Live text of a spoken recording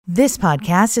This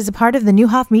podcast is a part of the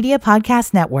Newhoff Media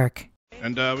Podcast Network.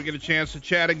 And we get a chance to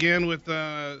chat again with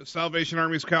Salvation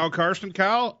Army's Kyle Karsten.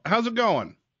 Kyle, how's it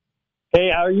going? Hey,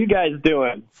 how are you guys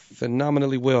doing?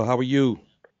 Phenomenally well. How are you?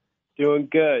 Doing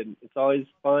good. It's always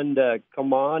fun to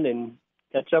come on and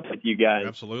catch up with you guys.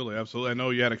 Absolutely, absolutely. I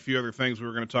know you had a few other things we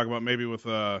were going to talk about maybe with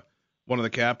one of the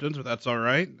captains, but that's all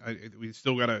right. We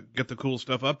still got to get the cool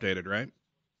stuff updated, right?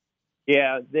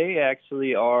 Yeah, they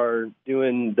actually are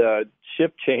doing the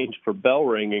shift change for bell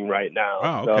ringing right now.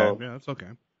 Oh, okay. So, yeah, that's okay.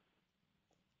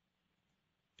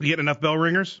 You get enough bell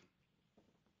ringers?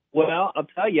 Well, I'll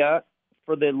tell you,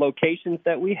 for the locations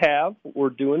that we have,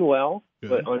 we're doing well. Good.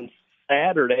 But on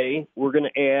Saturday, we're going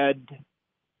to add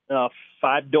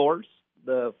 5 doors,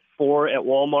 the 4 at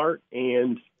Walmart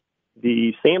and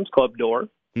the Sam's Club door.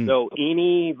 So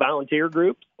any volunteer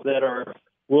groups that are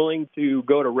willing to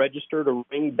go to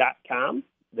registertoring.com,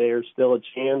 there's still a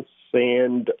chance,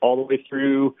 and all the way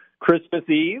through Christmas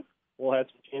Eve, we'll have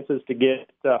some chances to get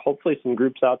hopefully some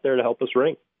groups out there to help us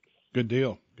ring. Good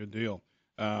deal.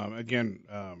 Again,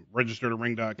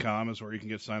 registertoring.com is where you can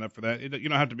get signed up for that. You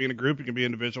don't have to be in a group. You can be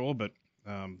individual, but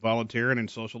volunteering and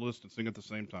social distancing at the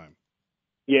same time.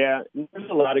 Yeah, there's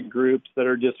a lot of groups that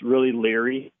are just really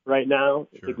leery right now.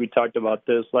 Sure. I think we talked about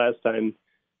this last time.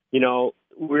 You know,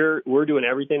 we're doing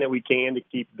everything that we can to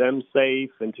keep them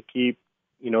safe and to keep,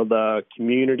 the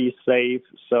community safe.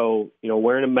 So,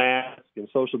 wearing a mask and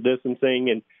social distancing.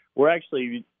 And we're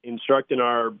actually instructing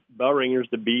our bell ringers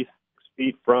to be 6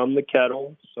 feet from the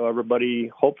kettle. So everybody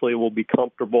hopefully will be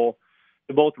comfortable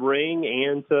to both ring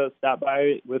and to stop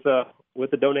by with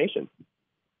a donation.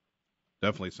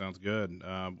 Definitely sounds good.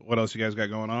 What else you guys got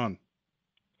going on?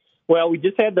 Well, we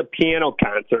just had the piano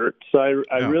concert. So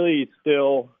I really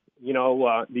still...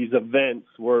 these events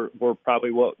were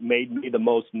probably what made me the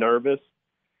most nervous.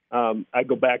 I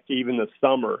go back to even the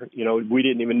summer. We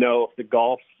didn't even know if the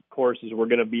golf courses were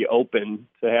going to be open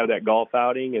to have that golf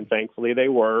outing, and thankfully they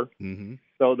were. Mm-hmm.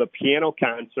 So the piano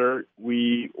concert,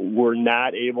 we were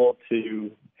not able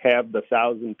to have the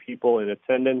 1,000 people in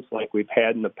attendance like we've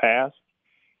had in the past.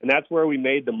 And that's where we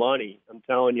made the money. I'm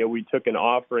telling you, we took an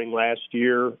offering last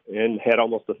year and had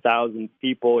almost 1,000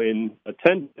 people in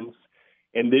attendance.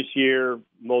 And this year,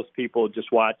 most people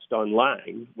just watched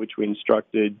online, which we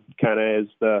instructed kind of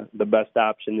as the best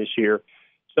option this year.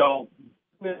 So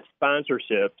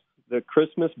sponsorships, the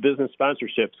Christmas business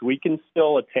sponsorships, we can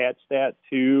still attach that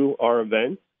to our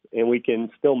events, and we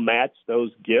can still match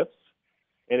those gifts.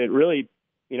 And it really,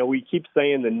 we keep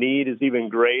saying the need is even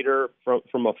greater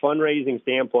from a fundraising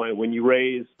standpoint. When you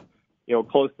raise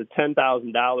close to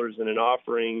 $10,000 in an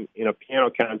offering in a piano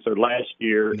concert last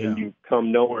year, and you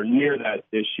come nowhere near that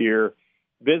this year,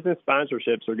 business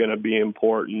sponsorships are going to be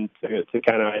important to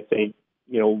kind of, I think,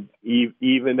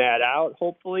 even that out,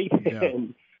 hopefully,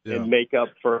 and make up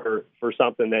for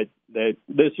something that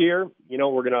this year,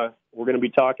 we're gonna be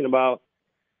talking about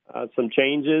some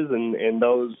changes, and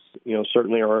those,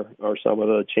 certainly are some of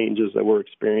the changes that we're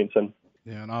experiencing.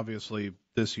 Yeah, and obviously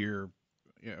this year,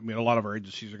 a lot of our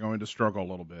agencies are going to struggle a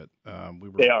little bit.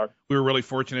 They are. We were really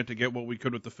fortunate to get what we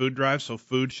could with the food drive, so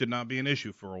food should not be an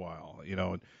issue for a while.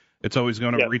 It's always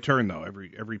going to return, though.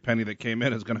 Every penny that came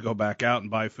in is going to go back out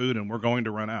and buy food, and we're going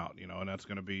to run out. And that's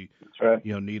going to be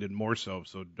needed more so.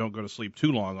 So don't go to sleep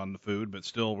too long on the food, but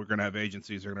still we're going to have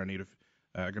agencies that are going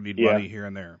to need money here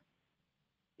and there.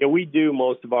 Yeah, we do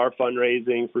most of our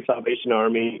fundraising for Salvation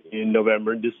Army in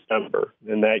November and December,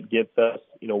 and that gets us,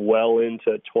 well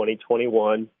into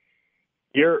 2021.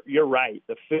 You're right.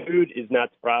 The food is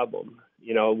not the problem.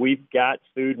 We've got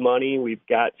food money, we've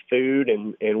got food,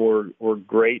 and we're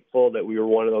grateful that we were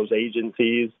one of those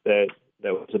agencies that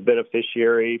was a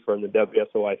beneficiary from the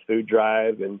WSOI food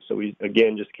drive, and so we,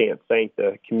 again, just can't thank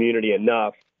the community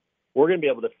enough. We're going to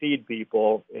be able to feed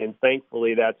people, and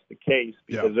thankfully that's the case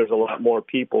because there's a lot more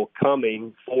people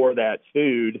coming for that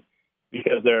food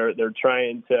because they're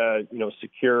trying to,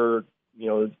 secure,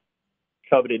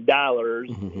 coveted dollars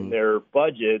in their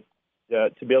budget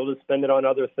to be able to spend it on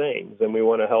other things. And we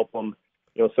want to help them,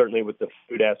 certainly with the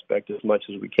food aspect as much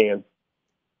as we can.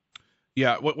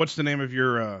 Yeah. What's the name of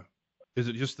your, is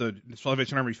it just the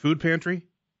Salvation Army Food Pantry?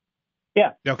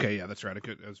 Yeah. Okay. Yeah, that's right.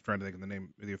 I was trying to think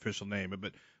of the official name,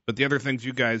 but the other things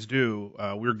you guys do,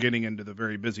 we're getting into the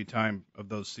very busy time of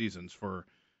those seasons for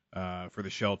the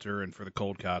shelter and for the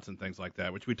cold cots and things like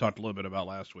that, which we talked a little bit about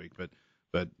last week. But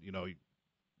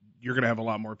you're going to have a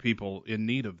lot more people in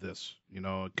need of this,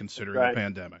 considering the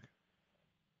pandemic.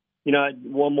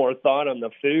 One more thought on the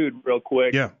food real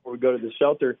quick before we go to the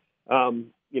shelter.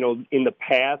 in the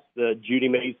past, the Judy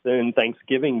Mason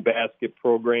Thanksgiving basket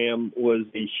program was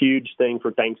a huge thing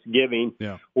for Thanksgiving.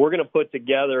 Yeah. We're going to put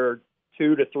together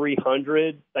 200 to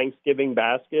 300 Thanksgiving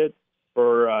baskets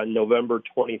for November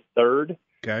 23rd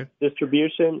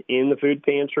distribution in the food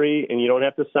pantry, and you don't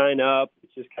have to sign up.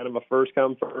 It's just kind of a first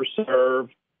come, first serve,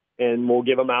 and we'll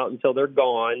give them out until they're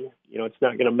gone. It's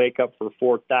not going to make up for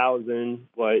 4,000,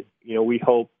 but, we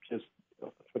hope just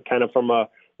kind of from a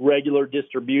regular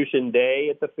distribution day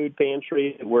at the food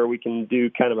pantry where we can do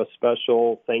kind of a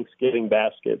special Thanksgiving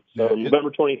basket. So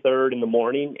November 23rd in the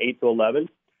morning, 8 to 11.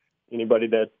 Anybody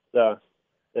that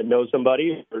knows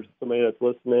somebody or somebody that's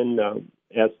listening,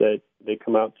 ask that they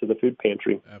come out to the food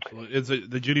pantry. Absolutely. Is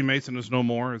the Judy Mason is no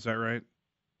more? Is that right?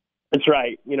 That's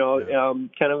right.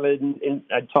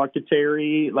 I talked to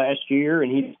Terry last year,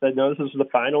 and he said, no, this is the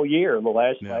final year.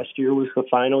 Last year was the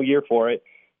final year for it.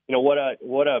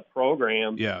 What a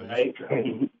program. Yeah. Right?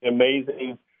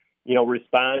 Amazing,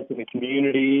 response in the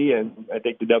community. And I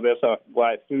think the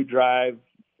WSY Food Drive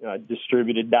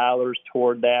distributed dollars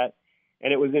toward that.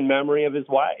 And it was in memory of his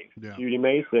wife, Judy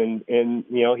Mason. And,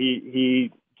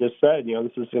 he just said,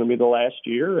 this is going to be the last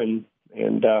year. And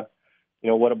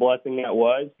what a blessing that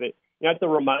was. But that's a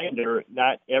reminder,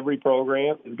 not every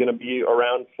program is going to be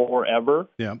around forever.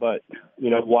 Yeah. But,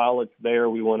 while it's there,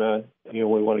 we want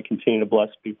to continue to bless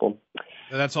people.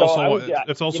 And that's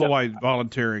also why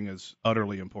volunteering is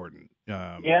utterly important.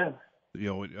 A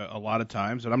lot of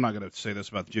times, and I'm not going to say this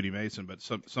about Judy Mason, but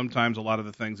sometimes a lot of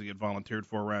the things that get volunteered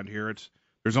for around here,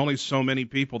 there's only so many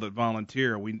people that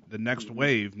volunteer. The next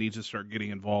wave needs to start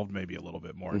getting involved maybe a little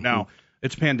bit more. Mm-hmm. Now,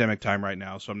 it's pandemic time right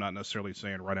now, so I'm not necessarily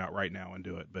saying run out right now and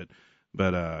do it, but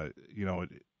I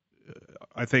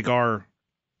think our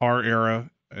era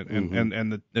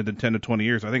and the 10 to 20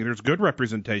 years, I think there's good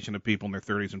representation of people in their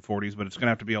 30s and 40s, but it's going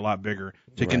to have to be a lot bigger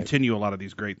to continue a lot of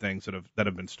these great things that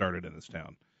have been started in this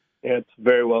town. Yeah, it's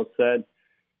very well said.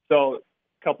 So,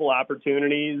 a couple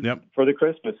opportunities for the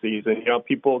Christmas season.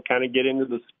 People kind of get into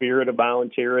the spirit of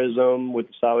volunteerism with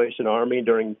the Salvation Army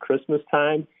during Christmas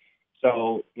time.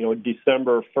 So,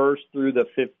 December 1st through the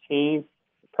 15th,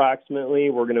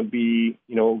 approximately, we're going to be,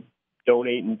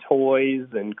 donating toys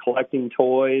and collecting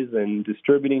toys and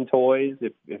distributing toys.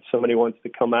 If somebody wants to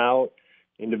come out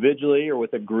individually or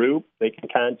with a group, they can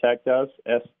contact us,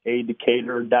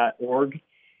 sadecatur.org.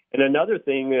 And another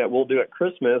thing that we'll do at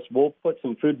Christmas, we'll put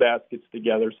some food baskets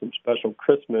together, some special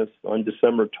Christmas on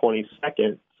December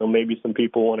 22nd. So maybe some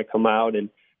people want to come out and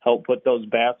help put those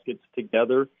baskets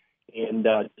together and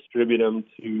distribute them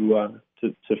to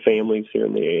families here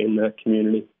in the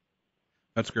community.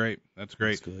 That's great. That's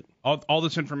great. That's good. All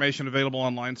this information available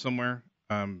online somewhere?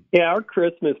 Our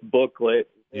Christmas booklet,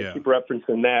 I keep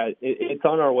referencing that. It's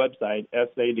on our website,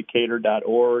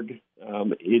 sadecatur.org.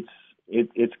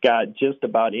 It's got just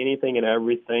about anything and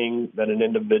everything that an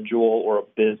individual or a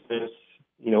business,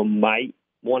 might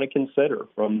want to consider,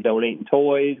 from donating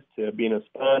toys to being a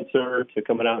sponsor to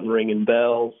coming out and ringing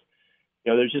bells.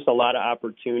 There's just a lot of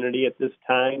opportunity at this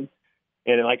time.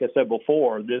 And like I said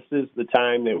before, this is the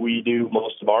time that we do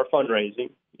most of our fundraising,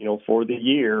 for the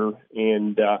year.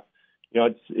 And,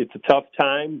 it's a tough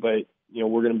time, but,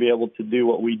 we're going to be able to do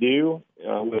what we do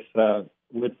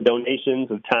with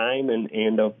donations of time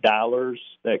and of dollars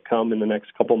that come in the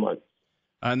next couple months.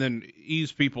 And then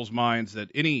ease people's minds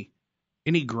that any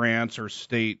grants or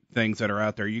state things that are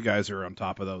out there, you guys are on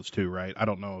top of those too, right? I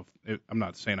don't know I'm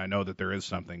not saying I know that there is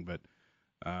something, but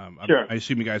sure. I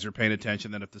assume you guys are paying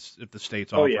attention that if the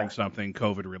state's offering something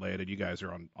COVID related, you guys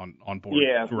are on board.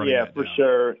 Yeah, for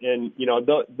sure. And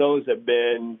those have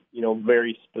been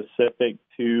very specific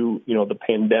to the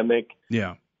pandemic.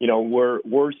 Yeah.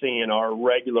 We're seeing our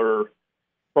regular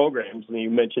programs, and you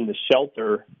mentioned the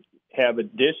shelter, have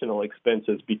additional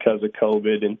expenses because of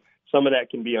COVID, and some of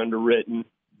that can be underwritten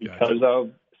because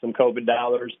of some COVID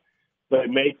dollars. But it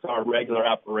makes our regular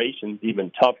operations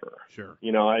even tougher. Sure.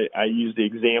 I used the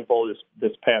example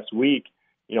this past week.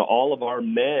 All of our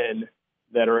men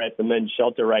that are at the men's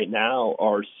shelter right now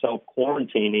are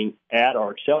self-quarantining at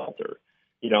our shelter.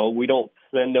 We don't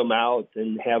send them out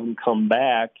and have them come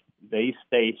back. They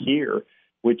stay here,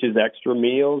 which is extra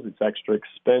meals, it's extra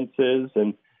expenses,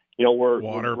 and we're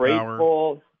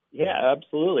grateful. Power. Yeah,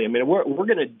 absolutely. I mean, we're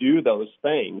going to do those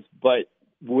things, but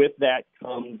with that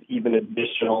comes even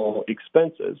additional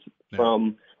expenses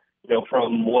from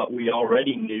what we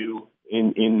already knew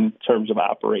in terms of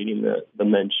operating the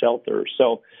men's shelter.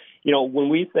 So, when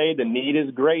we say the need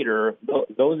is greater,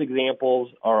 those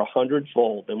examples are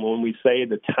 100-fold. And when we say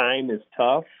the time is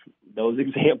tough, those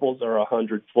examples are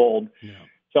 100-fold. Yeah.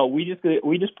 So we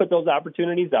just put those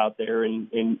opportunities out there,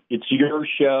 and it's your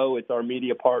show. It's our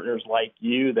media partners like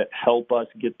you that help us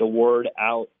get the word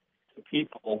out to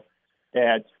people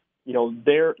that, you know,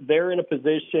 they're in a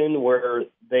position where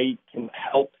they can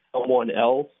help someone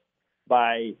else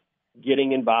by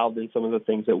getting involved in some of the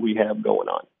things that we have going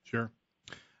on. Sure.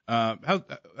 How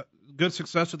good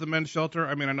success at the men's shelter?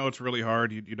 I mean, I know it's really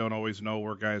hard. You don't always know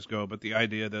where guys go, but the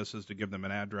idea of this is to give them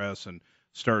an address and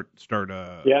start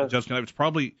adjusting. It's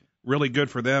probably really good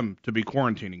for them to be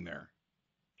quarantining there.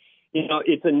 You know,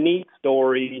 it's a neat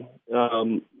story.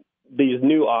 These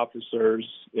new officers,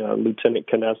 Lieutenant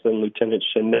Canessa and Lieutenant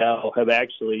Chanel, have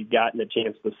actually gotten a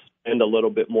chance to spend a little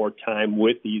bit more time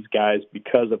with these guys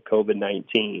because of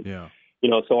COVID-19. Yeah. You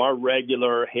know, so our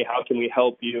regular, hey, how can we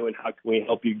help you and how can we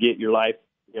help you get your life,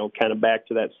 you know, kind of back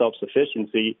to that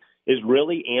self-sufficiency is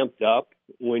really amped up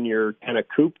when you're kind of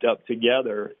cooped up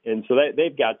together. And so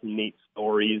they've got some neat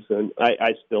stories, and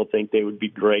I still think they would be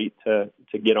great to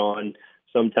get on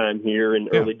sometime here in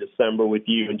early December with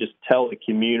you and just tell the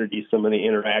community some of the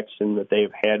interaction that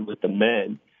they've had with the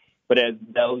men. But as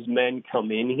those men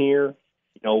come in here,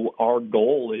 you know, our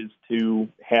goal is to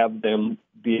have them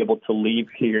be able to leave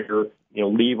here, you know,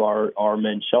 leave our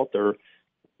men's shelter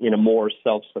in a more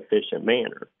self-sufficient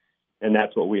manner. And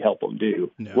that's what we help them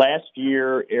do. Yeah. Last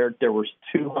year, Eric, there was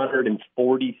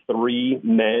 243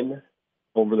 men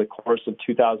over the course of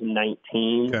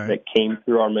 2019 that came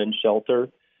through our men's shelter,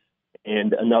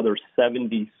 and another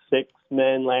 76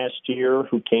 men last year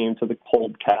who came to the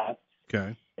Cold Cots.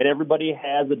 Okay. And everybody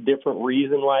has a different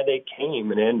reason why they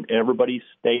came, and everybody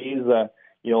stays a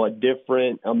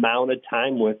different amount of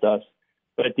time with us.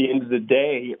 But at the end of the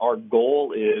day, our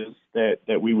goal is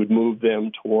that we would move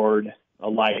them toward a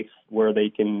life where they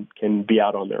can be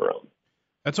out on their own.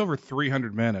 That's over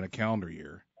 300 men in a calendar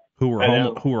year who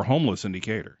were homeless in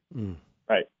Decatur. Mm.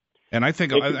 Right. And I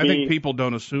think people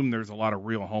don't assume there's a lot of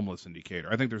real homeless in Decatur.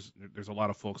 I think there's a lot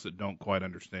of folks that don't quite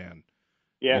understand.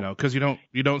 Yeah. You know, because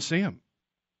you don't see them.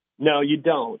 No, you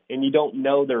don't, and you don't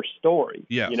know their story.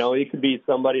 Yes. You know, it could be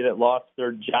somebody that lost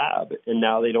their job and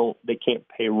now they can't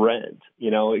pay rent.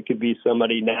 You know, it could be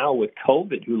somebody now with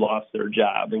COVID who lost their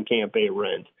job and can't pay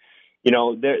rent. You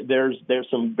know, there's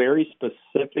some very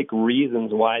specific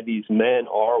reasons why these men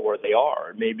are where they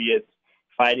are. Maybe it's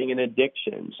fighting an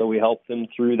addiction, so we help them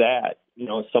through that. You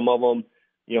know, some of them,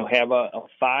 you know, have a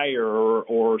fire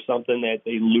or something that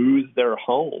they lose their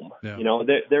home. Yeah. You know,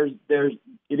 it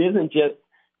isn't just,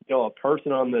 you know, a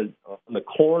person on the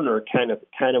corner kind of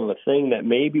a thing that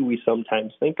maybe we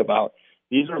sometimes think about.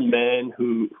 These are men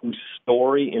whose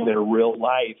story in their real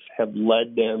life have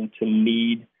led them to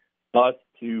need us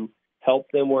to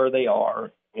help them where they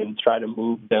are and try to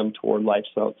move them toward life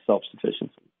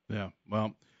self-sufficiency. Yeah,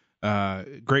 well,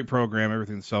 great program,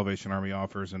 everything the Salvation Army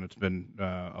offers, and it's been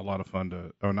a lot of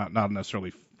fun not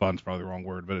necessarily fun's probably the wrong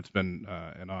word, but it's been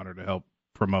an honor to help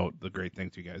promote the great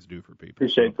things you guys do for people.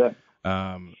 Appreciate that.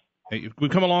 Hey,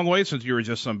 we've come a long way since you were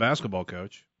just some basketball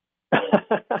coach.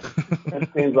 That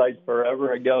seems like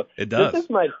forever ago. It does.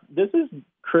 This is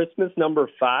Christmas number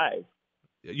 5.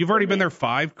 You've already been there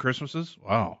 5 Christmases?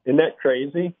 Wow. Isn't that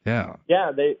crazy? Yeah.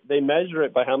 Yeah, they measure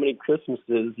it by how many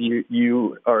Christmases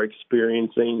you are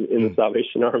experiencing in the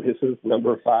Salvation Army. This is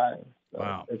number 5. So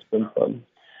wow. It's been fun.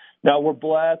 Now, we're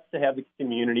blessed to have the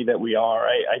community that we are.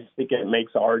 I just think it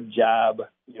makes our job,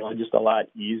 you know, just a lot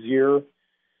easier.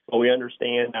 But we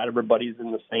understand not everybody's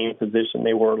in the same position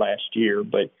they were last year.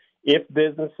 But if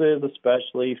businesses,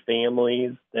 especially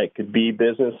families that could be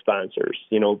business sponsors,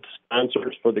 you know,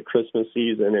 sponsors for the Christmas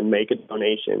season and make a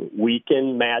donation, we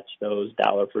can match those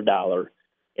dollar for dollar.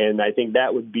 And I think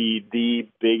that would be the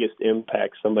biggest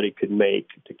impact somebody could make,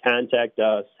 to contact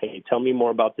us. Hey, tell me more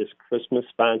about this Christmas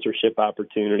sponsorship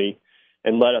opportunity,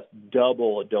 and let us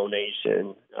double a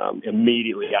donation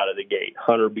immediately out of the gate.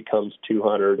 100 becomes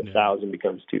 200, 1,000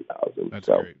 becomes 2,000. That's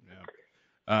great.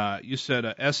 Yeah. You said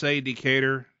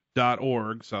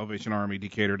sadecatur.org, Salvation Army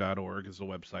Decatur.org is the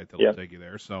website that will take you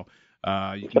there. So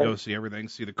you can go see everything,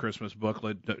 see the Christmas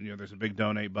booklet. You know, there's a big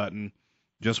donate button.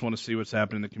 Just want to see what's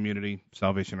happening in the community,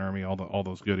 Salvation Army, all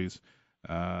those goodies.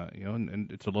 You know,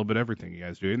 and it's a little bit of everything you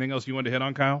guys do. Anything else you wanted to hit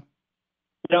on, Kyle?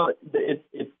 You know,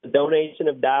 it's a donation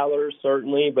of dollars,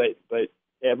 certainly, but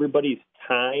everybody's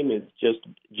time is just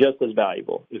as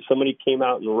valuable. If somebody came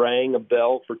out and rang a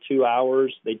bell for 2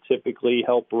 hours, they typically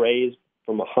help raise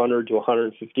from $100 to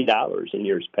 $150 in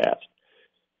years past.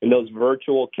 And those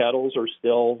virtual kettles are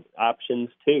still options,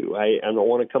 too. I don't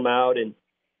want to come out and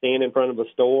stand in front of a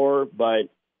store, but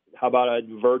how about a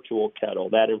virtual kettle?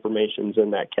 That information's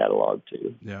in that catalog,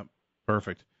 too. Yeah,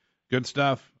 perfect. Good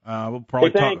stuff. We'll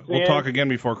probably we'll talk again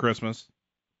before Christmas.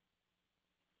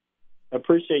 I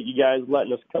appreciate you guys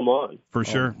letting us come on. For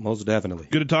sure. Most definitely.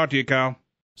 Good to talk to you, Kyle.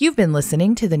 You've been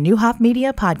listening to the Newhoff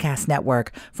Media Podcast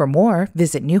Network. For more,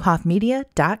 visit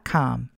newhoffmedia.com.